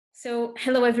So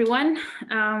hello, everyone.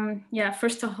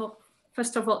 First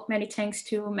of all, many thanks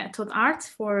to Method Art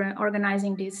for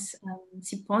organizing this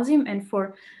symposium and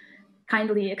for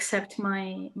kindly accept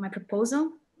my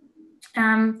proposal.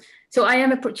 So I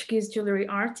am a Portuguese jewelry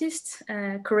artist,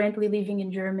 currently living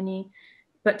in Germany,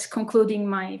 but concluding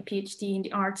my PhD in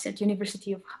the arts at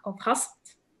University of Hasselt.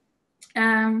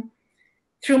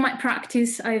 Through my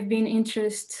practice, I've been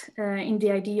interested in the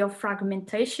idea of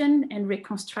fragmentation and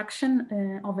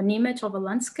reconstruction of an image of a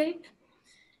landscape.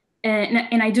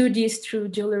 And I do this through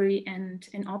jewelry and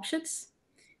objects.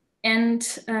 And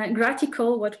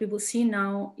Graticule, what we will see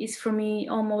now, is for me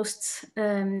almost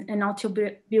an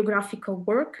autobiographical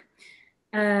work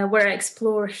where I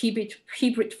explore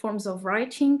hybrid forms of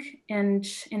writing, and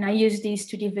I use these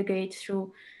to divagate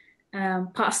through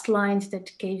past lines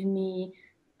that gave me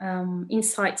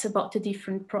insights about the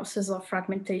different process of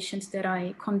fragmentations that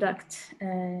I conduct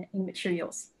in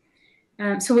materials.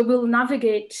 So we will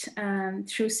navigate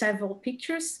through several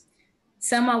pictures.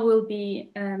 Some I will be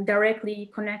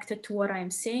directly connected to what I'm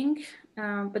saying,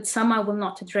 but some I will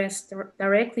not address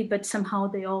directly, but somehow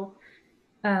they all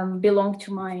belong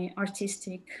to my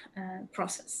artistic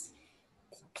process.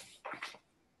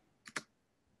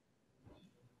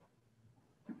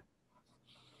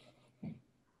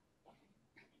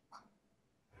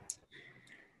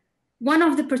 One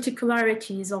of the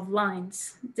particularities of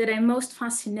lines that I'm most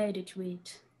fascinated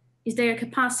with is their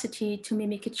capacity to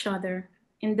mimic each other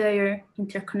in their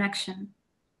interconnection.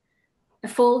 A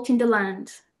fault in the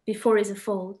land, before is a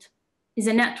fault, is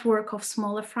a network of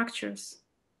smaller fractures.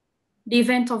 The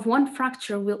event of one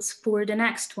fracture will spur the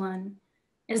next one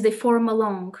as they form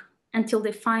along until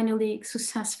they finally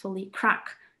successfully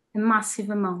crack a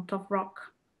massive amount of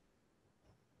rock.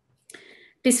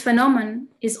 This phenomenon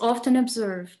is often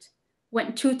observed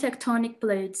when two tectonic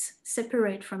plates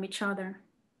separate from each other.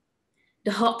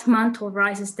 The hot mantle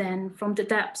rises then from the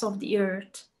depths of the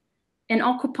earth and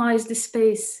occupies the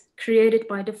space created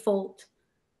by the fault,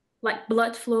 like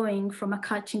blood flowing from a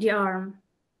cut in the arm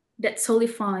that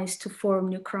solidifies to form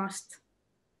new crust.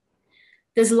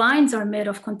 These lines are made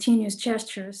of continuous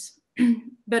gestures,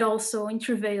 but also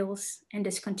intervals and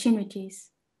discontinuities.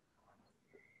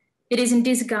 It is in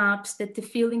these gaps that the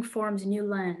feeling forms a new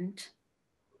land,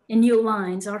 and new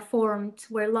lines are formed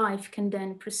where life can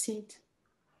then proceed.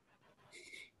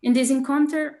 In this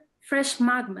encounter, fresh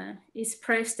magma is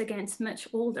pressed against much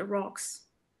older rocks,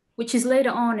 which is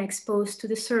later on exposed to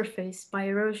the surface by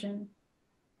erosion.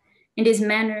 In this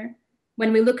manner,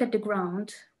 when we look at the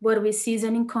ground, what we see is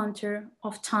an encounter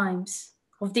of times,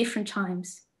 of different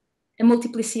times, a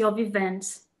multiplicity of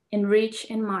events enriched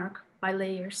and marked by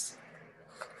layers.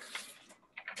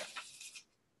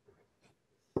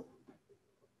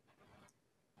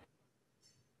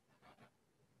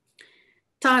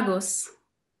 Tagus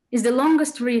is the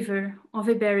longest river of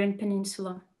Iberian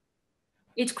Peninsula.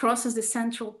 It crosses the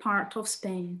central part of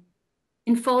Spain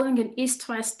and following an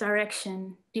east-west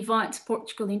direction divides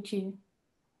Portugal in two,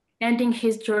 ending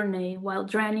his journey while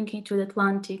draining into the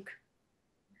Atlantic.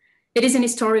 It is an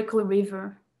historical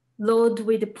river, loaded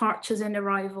with departures and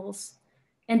arrivals,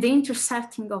 and the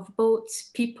intercepting of boats,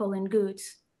 people, and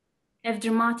goods have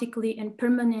dramatically and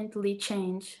permanently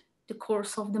changed the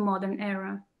course of the modern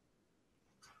era.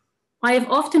 I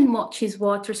have often watched his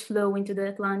waters flow into the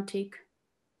Atlantic.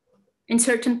 In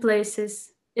certain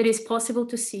places, it is possible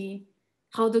to see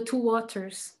how the two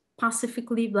waters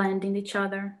pacifically blend in each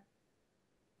other.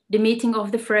 The meeting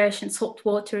of the fresh and salt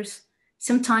waters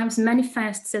sometimes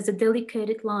manifests as a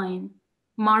delicate line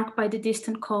marked by the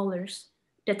distant colors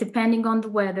that, depending on the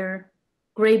weather,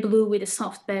 gray-blue with a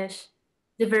soft beige,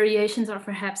 the variations are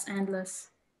perhaps endless.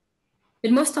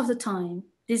 But most of the time,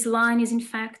 this line is in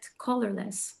fact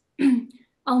colorless,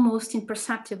 almost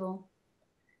imperceptible.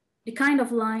 The kind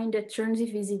of line that turns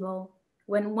invisible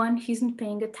when one isn't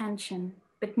paying attention,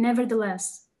 but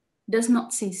nevertheless does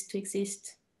not cease to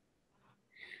exist.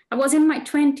 I was in my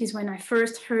 20s when I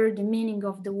first heard the meaning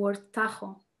of the word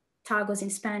tajo, tagos in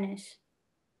Spanish.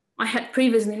 I had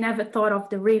previously never thought of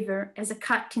the river as a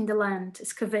cut in the land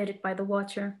excavated by the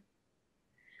water.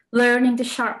 Learning the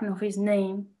sharpness of his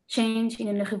name changed in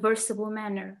an irreversible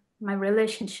manner my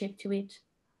relationship to it.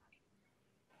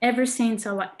 Ever since,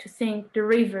 I like to think the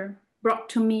river brought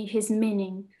to me his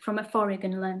meaning from a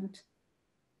foreign land.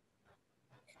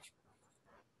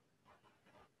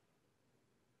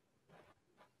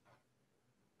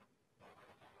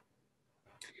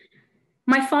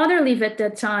 My grandfather lived at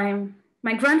that time,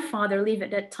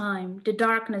 the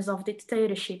darkness of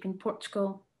dictatorship in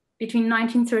Portugal between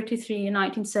 1933 and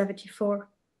 1974.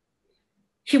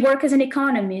 He worked as an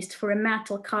economist for a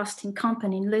metal casting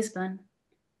company in Lisbon.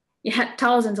 He had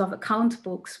thousands of account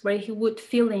books where he would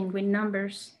fill in with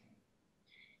numbers.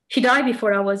 He died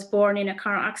before I was born in a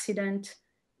car accident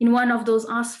in one of those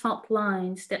asphalt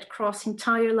lines that cross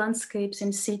entire landscapes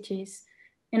and cities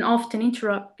and often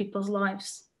interrupt people's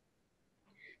lives.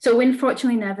 So we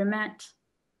unfortunately never met.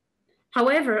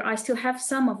 However, I still have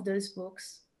some of those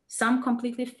books, some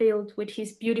completely filled with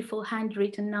his beautiful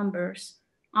handwritten numbers,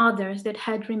 others that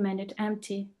had remained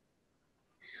empty.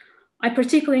 I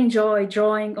particularly enjoy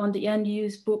drawing on the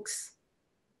unused books,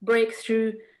 break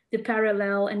through the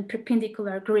parallel and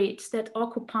perpendicular grids that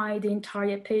occupy the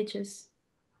entire pages.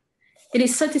 It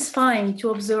is satisfying to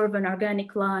observe an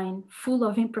organic line full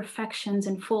of imperfections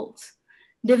and faults,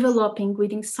 developing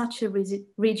within such a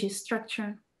rigid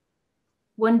structure.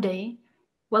 One day,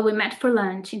 while we met for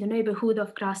lunch in the neighborhood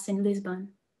of Graça in Lisbon,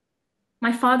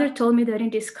 my father told me that in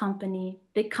this company,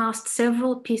 they cast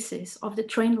several pieces of the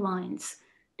train lines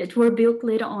that were built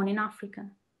later on in Africa.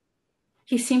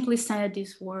 He simply said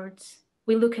these words.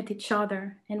 We looked at each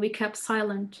other and we kept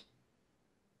silent.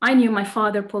 I knew my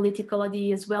father's political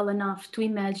ideas well enough to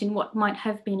imagine what might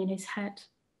have been in his head.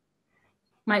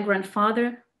 My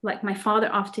grandfather, like my father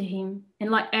after him,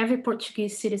 and like every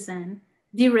Portuguese citizen,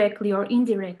 directly or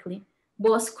indirectly,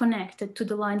 was connected to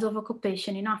the lines of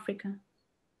occupation in Africa.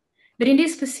 But in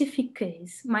this specific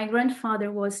case, my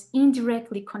grandfather was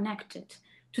indirectly connected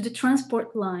to the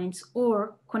transport lines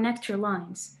or connector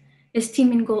lines, as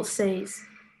Tim Ingold says,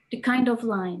 the kind of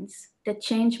lines that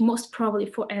change most probably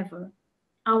forever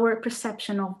our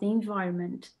perception of the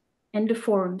environment and the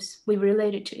forms we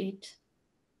related to it.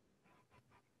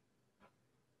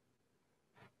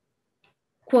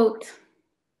 Quote,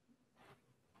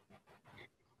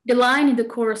 the line in the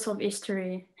course of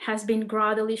history has been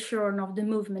gradually shorn of the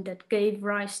movement that gave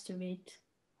rise to it.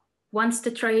 Once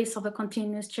the trace of a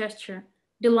continuous gesture,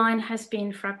 the line has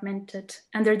been fragmented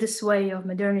under the sway of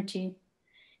modernity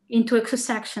into a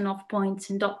succession of points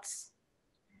and dots.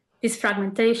 This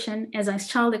fragmentation, as I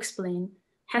shall explain,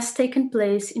 has taken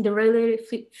place in the related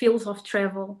fields of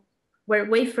travel, where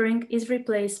wayfaring is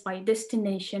replaced by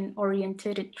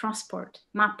destination-oriented transport,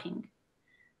 mapping,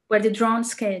 where the drawn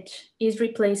sketch is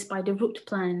replaced by the route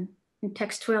plan and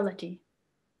textuality,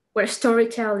 where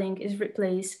storytelling is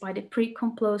replaced by the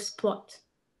pre-composed plot.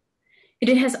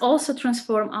 It has also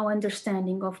transformed our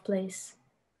understanding of place.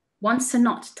 Once a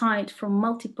knot tied from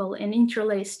multiple and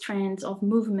interlaced strands of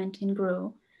movement and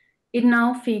growth, it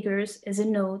now figures as a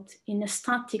node in a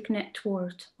static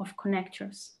network of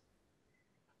connectors.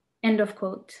 End of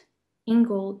quote.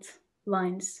 Ingold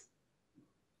lines.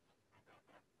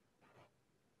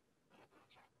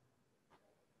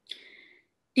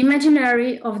 The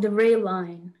imaginary of the rail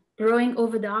line growing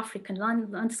over the African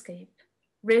landscape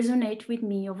resonate with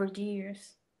me over the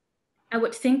years. I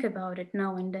would think about it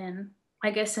now and then. I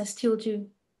guess I still do.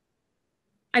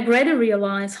 I gradually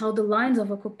realized how the lines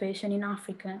of occupation in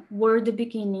Africa were the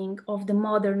beginning of the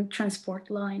modern transport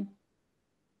line.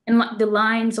 And like the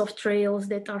lines of trails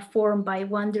that are formed by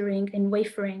wandering and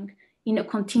wayfaring in a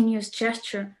continuous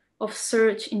gesture of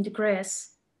search in the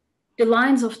grass, the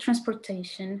lines of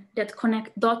transportation that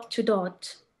connect dot to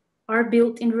dot are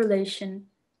built in relation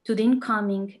to the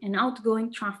incoming and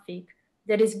outgoing traffic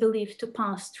that is believed to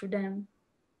pass through them.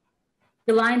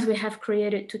 The lines we have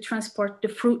created to transport the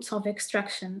fruits of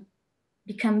extraction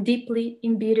become deeply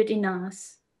embedded in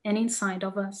us and inside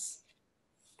of us.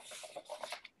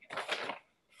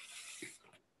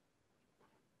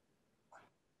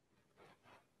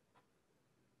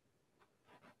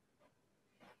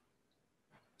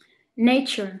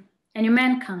 Nature and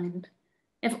humankind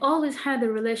have always had a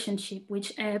relationship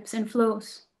which ebbs and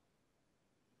flows.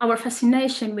 Our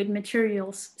fascination with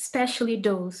materials, especially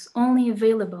those only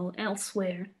available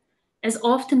elsewhere, has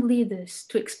often led us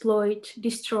to exploit,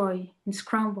 destroy, and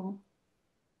scramble.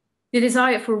 The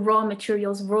desire for raw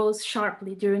materials rose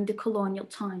sharply during the colonial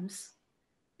times,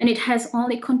 and it has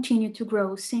only continued to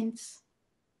grow since.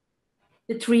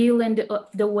 The thrill and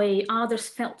the way others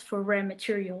felt for rare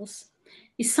materials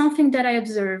is something that I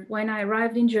observed when I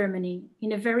arrived in Germany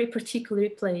in a very particular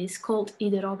place called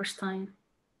Idar-Oberstein.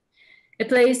 A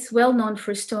place well known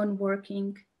for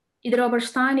stoneworking,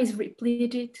 Idar-Oberstein is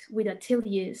repleted with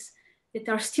ateliers that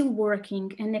are still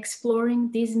working and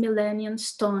exploring these millennium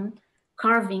stone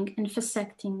carving and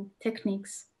facetting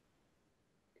techniques.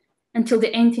 Until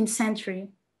the 18th century,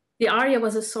 the area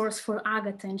was a source for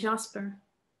agate and jasper.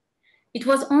 It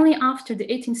was only after the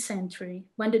 18th century,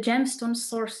 when the gemstone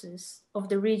sources of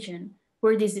the region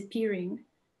were disappearing,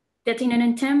 that in an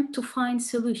attempt to find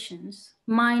solutions,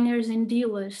 miners and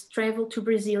dealers traveled to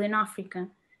Brazil and Africa,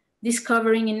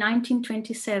 discovering in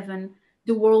 1927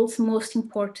 the world's most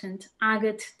important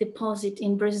agate deposit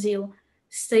in Brazil,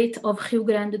 state of Rio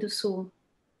Grande do Sul.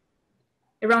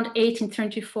 Around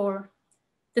 1834,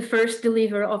 the first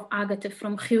delivery of agate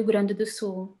from Rio Grande do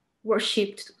Sul were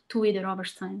shipped to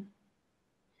Idar-Oberstein.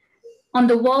 On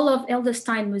the wall of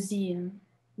Edelstein Museum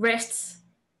rests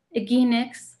a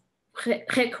Guinness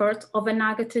record of an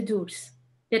agate d'Urs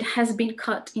that has been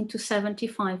cut into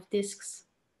 75 discs.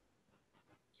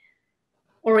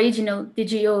 Original, the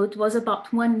geode was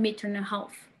about 1.5 meters,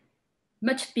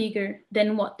 much bigger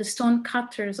than what the stone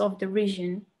cutters of the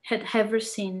region had ever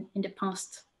seen in the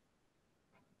past.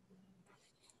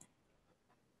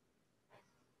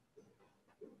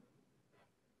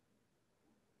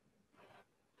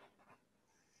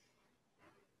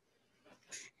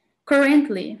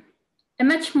 Currently, a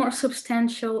much more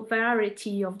substantial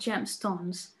variety of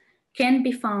gemstones can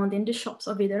be found in the shops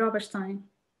of Idar-Oberstein.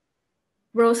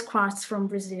 Rose quartz from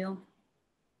Brazil,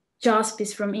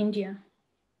 jaspis from India,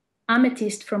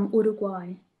 amethyst from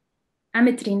Uruguay,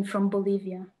 ametrine from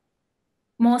Bolivia,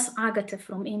 moss agate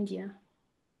from India,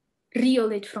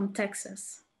 rhyolite from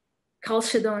Texas,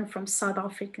 chalcedon from South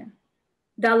Africa,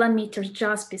 dolomites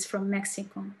jaspis from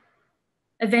Mexico,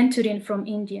 aventurine from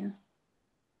India,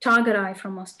 Tagarai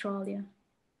from Australia,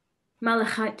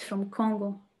 malachite from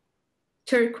Congo,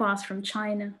 turquoise from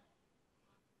China,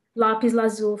 lapis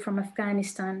lazuli from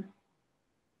Afghanistan,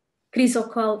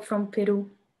 chrysocolle from Peru,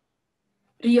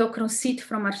 rhyochrosite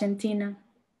from Argentina,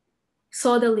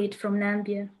 sodalite from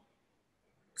Namibia,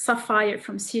 sapphire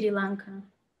from Sri Lanka,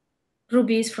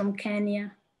 rubies from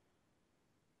Kenya,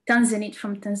 tanzanite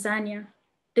from Tanzania.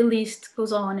 The list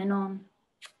goes on and on.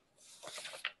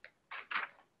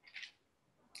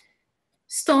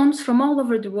 Stones from all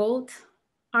over the world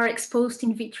are exposed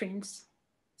in vitrines,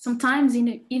 sometimes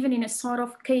even in a sort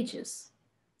of cages,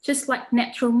 just like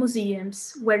natural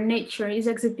museums where nature is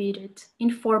exhibited in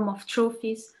form of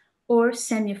trophies or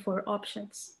semaphore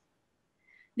objects.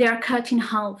 They are cut in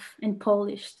half and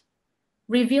polished,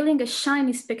 revealing a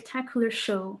shiny, spectacular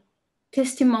show,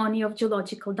 testimony of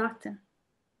geological data.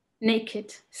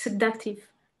 Naked, seductive,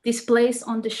 displays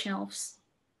on the shelves,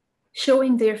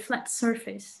 showing their flat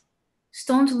surface.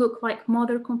 Stones look like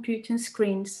modern computing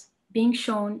screens being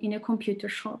shown in a computer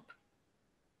shop.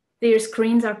 Their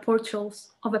screens are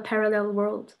portals of a parallel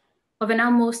world, of an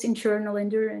almost eternal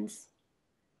endurance.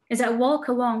 As I walk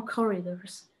along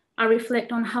corridors, I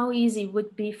reflect on how easy it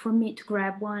would be for me to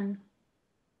grab one.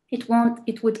 It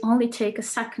would only take a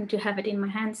second to have it in my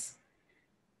hands.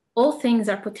 All things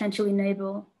are potentially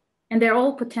enabled, and they're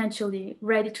all potentially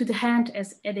ready to the hand,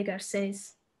 as Edgar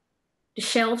says. The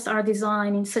shelves are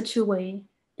designed in such a way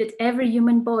that every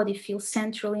human body feels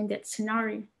central in that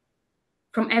scenario.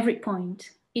 From every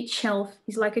point, each shelf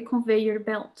is like a conveyor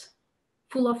belt,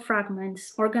 full of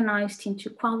fragments organized into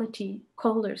quality,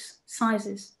 colors,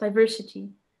 sizes, diversity,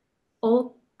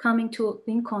 all coming to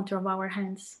the encounter of our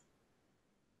hands.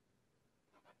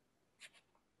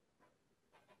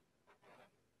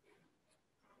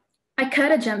 I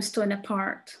cut a gemstone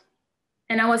apart,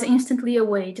 and I was instantly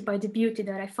awed by the beauty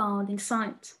that I found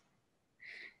inside.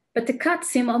 But the cut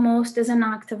seemed almost as an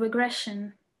act of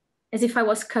aggression, as if I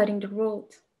was cutting the road,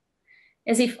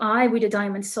 as if I, with a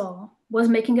diamond saw, was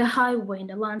making a highway in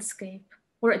the landscape,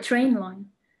 or a train line,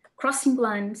 crossing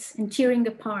lands and tearing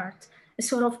apart a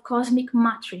sort of cosmic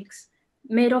matrix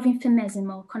made of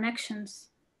infinitesimal connections.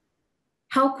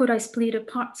 How could I split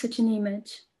apart such an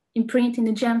image, imprinting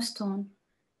the gemstone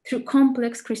through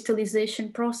complex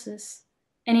crystallization process,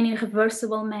 and in a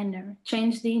reversible manner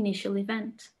change the initial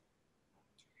event?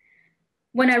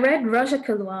 When I read Roger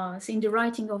Caillois in The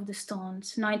Writing of the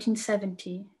Stones,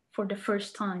 1970, for the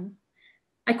first time,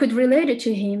 I could relate it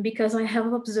to him because I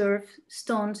have observed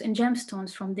stones and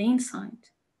gemstones from the inside.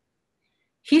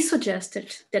 He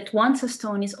suggested that once a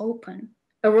stone is open,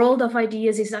 a world of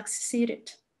ideas is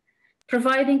accessed,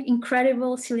 providing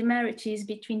incredible similarities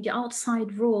between the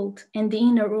outside world and the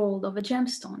inner world of a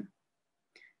gemstone.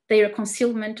 Their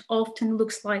concealment often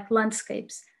looks like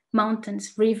landscapes,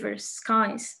 mountains, rivers,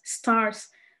 skies, stars,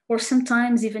 or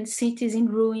sometimes even cities in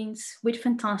ruins with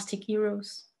fantastic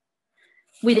heroes.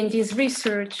 Within this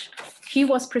research, he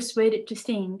was persuaded to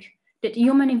think that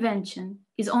human invention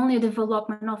is only a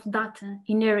development of data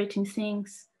inherent in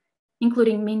things,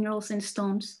 including minerals and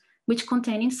stones, which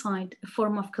contain inside a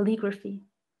form of calligraphy.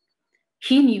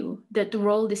 He knew that the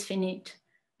world is finite,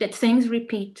 that things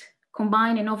repeat,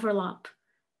 combine, and overlap,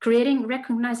 creating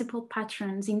recognizable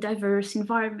patterns in diverse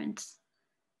environments.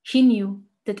 He knew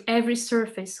that every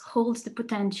surface holds the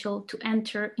potential to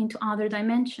enter into other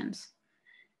dimensions,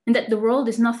 and that the world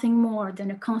is nothing more than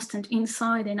a constant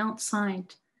inside and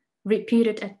outside,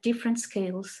 repeated at different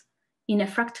scales in a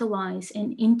fractalized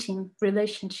and intimate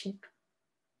relationship.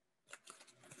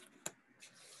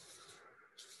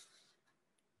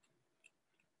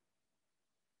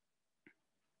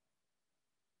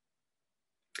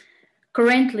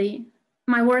 Currently,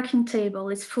 my working table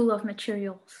is full of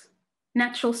materials: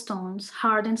 natural stones,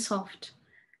 hard and soft,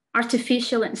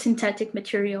 artificial and synthetic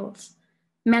materials,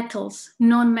 metals,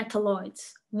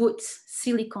 non-metalloids, woods,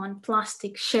 silicon,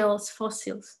 plastic, shells,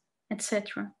 fossils,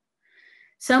 etc.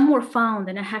 Some were found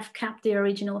and I have kept their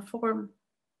original form.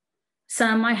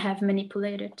 Some I have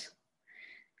manipulated.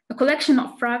 A collection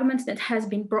of fragments that has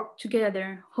been brought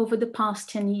together over the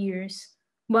past 10 years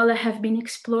while I have been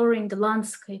exploring the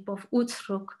landscape of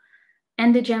Utsrook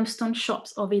and the gemstone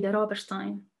shops of Ida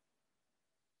Roberstein.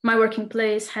 My working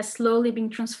place has slowly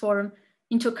been transformed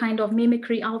into a kind of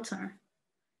mimicry altar.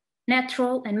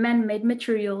 Natural and man-made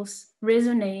materials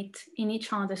resonate in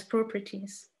each other's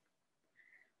properties.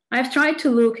 I have tried to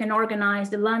look and organize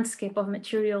the landscape of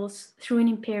materials through an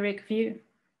empiric view,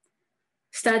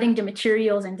 studying the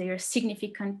materials and their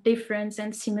significant difference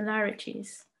and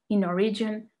similarities in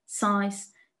origin,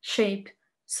 size, shape,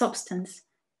 substance,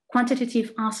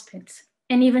 quantitative aspects,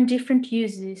 and even different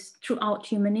uses throughout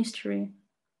human history.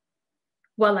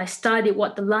 While I study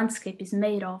what the landscape is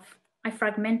made of, I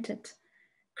fragment it,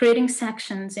 creating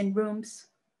sections and rooms.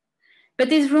 But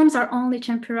these rooms are only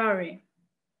temporary.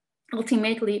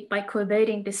 Ultimately, by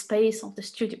cohabiting the space of the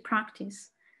studio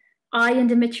practice, I and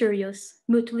the materials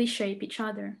mutually shape each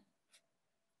other.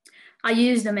 I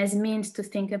use them as means to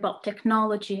think about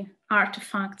technology,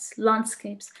 artifacts,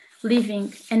 landscapes,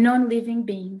 living and non-living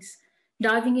beings,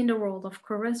 diving in the world of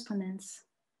correspondence.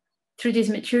 Through these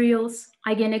materials,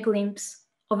 I gain a glimpse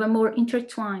of a more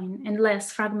intertwined and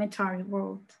less fragmentary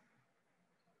world.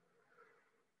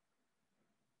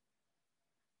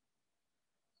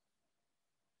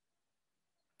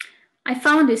 I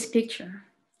found this picture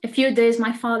a few days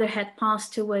my father had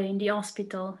passed away in the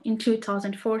hospital in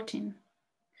 2014.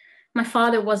 My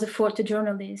father was a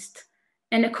photojournalist,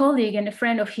 and a colleague and a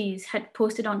friend of his had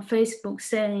posted on Facebook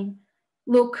saying,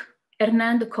 "Look,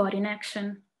 Hernando caught in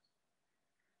action."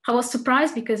 I was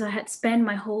surprised because I had spent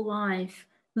my whole life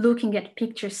looking at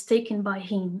pictures taken by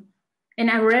him, and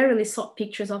I rarely saw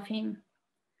pictures of him.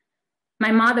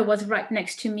 My mother was right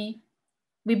next to me.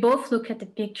 We both looked at the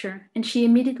picture, and she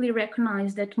immediately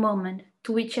recognized that moment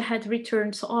to which I had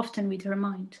returned so often with her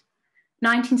mind.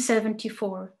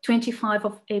 1974, 25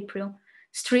 of April,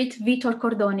 Street Vitor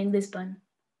Cordone in Lisbon.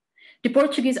 The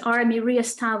Portuguese army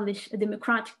re-established a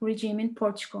democratic regime in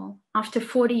Portugal after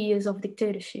 40 years of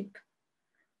dictatorship.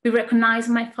 We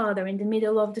recognized my father in the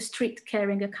middle of the street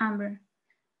carrying a camera,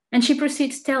 and she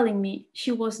proceeds telling me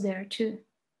she was there too.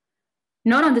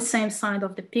 Not on the same side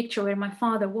of the picture where my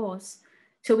father was,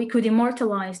 so we could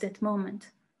immortalize that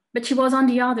moment, but she was on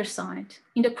the other side,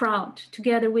 in the crowd,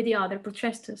 together with the other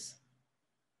protesters.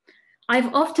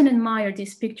 I've often admired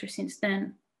this picture since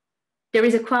then. There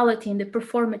is a quality in the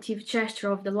performative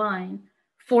gesture of the line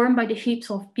formed by the hips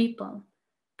of people,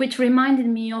 which reminded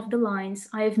me of the lines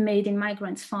I have made in my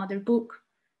grandfather's book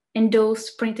and those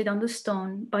printed on the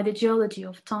stone by the geology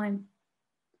of time.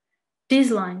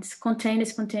 These lines contain a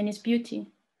spontaneous beauty,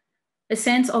 a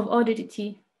sense of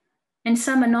oddity, and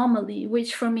some anomaly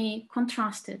which for me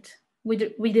contrasted with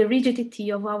the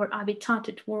rigidity of our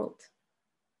habitated world.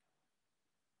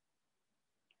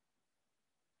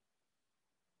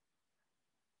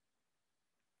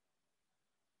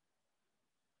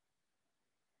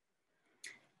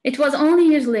 It was only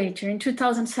years later, in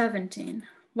 2017,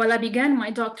 while I began my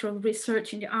doctoral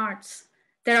research in the arts,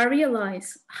 that I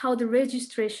realized how the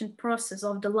registration process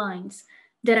of the lines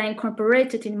that I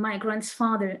incorporated in my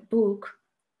grandfather's book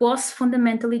was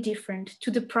fundamentally different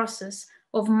to the process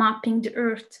of mapping the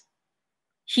earth.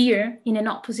 Here, in an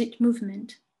opposite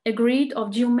movement, a grid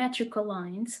of geometrical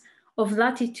lines of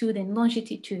latitude and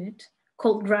longitude,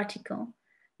 called Graticule,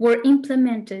 were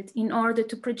implemented in order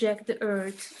to project the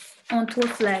earth onto a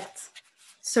flat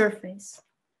surface,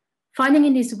 finding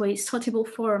in this way suitable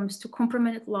forms to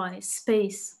compartmentalize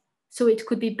space so it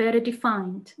could be better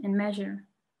defined and measured.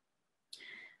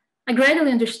 I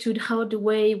gradually understood how the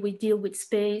way we deal with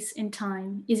space and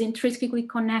time is intrinsically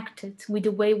connected with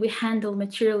the way we handle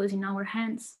materials in our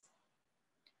hands.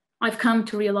 I've come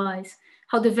to realize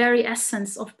how the very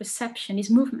essence of perception is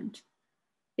movement.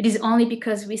 It is only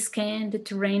because we scan the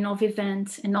terrain of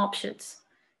events and objects,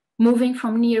 moving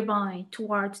from nearby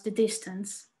towards the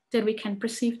distance, that we can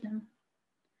perceive them.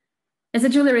 As a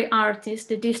jewellery artist,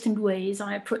 the distant ways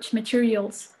I approach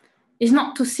materials is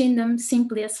not to see them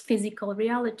simply as physical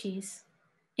realities,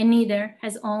 and neither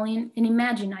as only an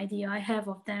imagined idea I have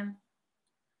of them.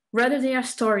 Rather, they are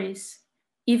stories,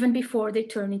 even before they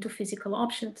turn into physical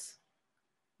objects.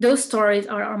 Those stories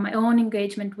are my own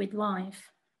engagement with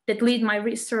life that lead my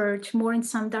research more in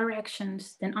some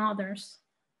directions than others.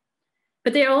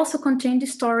 But they also contain the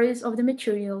stories of the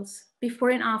materials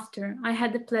before and after I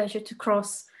had the pleasure to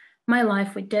cross my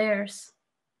life with theirs.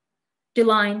 The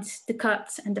lines, the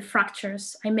cuts, and the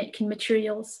fractures I make in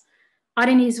materials are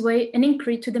in this way an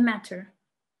inquiry to the matter,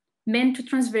 meant to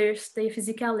transverse their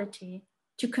physicality,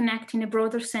 to connect in a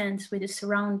broader sense with the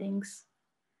surroundings.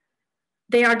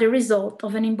 They are the result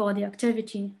of an embodied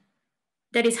activity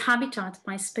that is habitat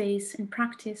by space and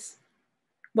practice.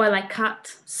 While I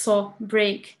cut, saw,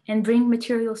 break, and bring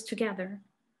materials together,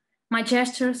 my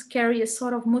gestures carry a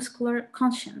sort of muscular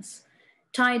conscience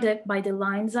tied up by the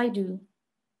lines I do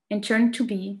and turn to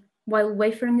be while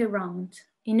wavering around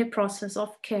in a process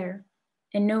of care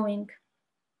and knowing.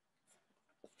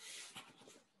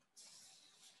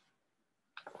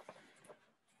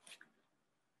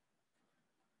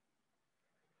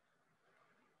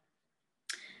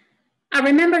 I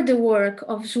remember the work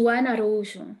of Joan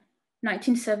Araújo,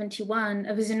 1971,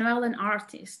 a Venezuelan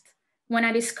artist, when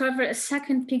I discovered a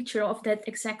second picture of that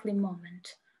exactly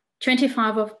moment,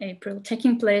 25th of April,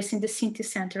 taking place in the city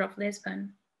center of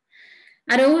Lisbon.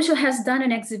 Araújo has done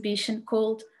an exhibition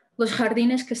called Los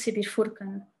Jardines que se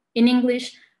bifurcan, in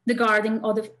English, The Garden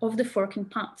of the Forking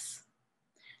Paths.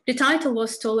 The title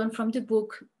was stolen from the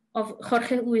book of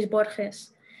Jorge Luis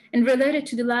Borges and related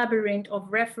to the labyrinth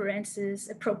of references,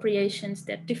 appropriations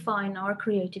that define our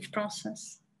creative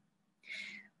process.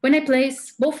 When I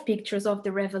placed both pictures of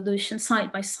the revolution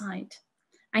side by side,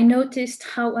 I noticed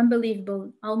how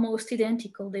unbelievable, almost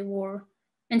identical they were,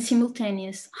 and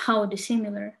simultaneous, how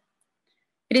dissimilar.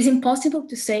 It is impossible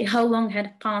to say how long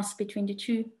had passed between the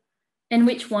two and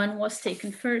which one was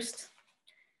taken first.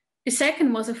 The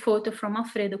second was a photo from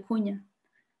Alfredo Cunha,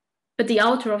 but the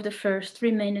author of the first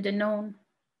remained unknown.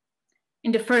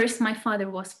 In the first, my father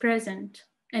was present,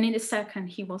 and in the second,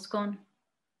 he was gone.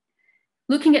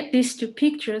 Looking at these two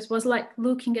pictures was like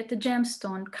looking at the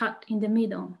gemstone cut in the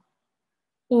middle,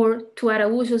 or to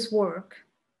Araújo's work,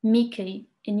 Mickey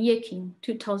and Yekin,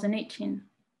 2018.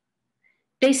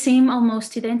 They seem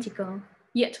almost identical,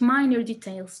 yet minor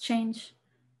details change,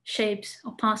 shapes,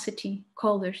 opacity,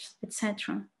 colors,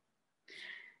 etc.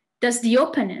 Thus, the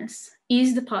openness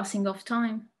is the passing of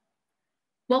time.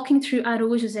 Walking through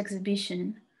Araújo's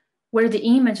exhibition, where the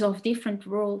image of different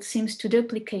worlds seems to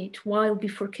duplicate while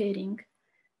bifurcating,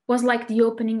 was like the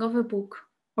opening of a book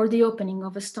or the opening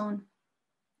of a stone.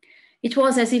 It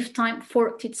was as if time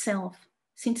forked itself,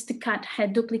 since the cut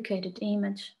had duplicated the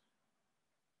image.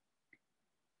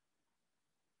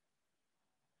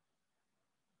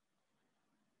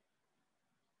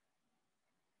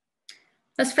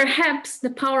 Thus, perhaps the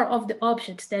power of the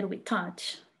objects that we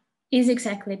touch is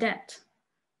exactly that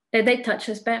they touch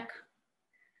us back.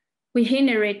 We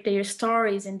inherit their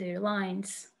stories and their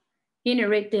lines,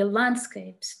 inherit their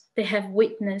landscapes they have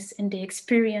witnessed and they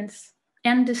experience,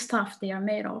 and the stuff they are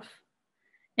made of.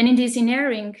 And in this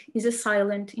inhering is a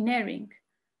silent inhering,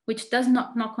 which does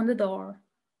not knock on the door,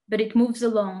 but it moves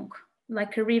along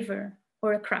like a river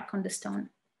or a crack on the stone.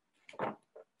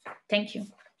 Thank you.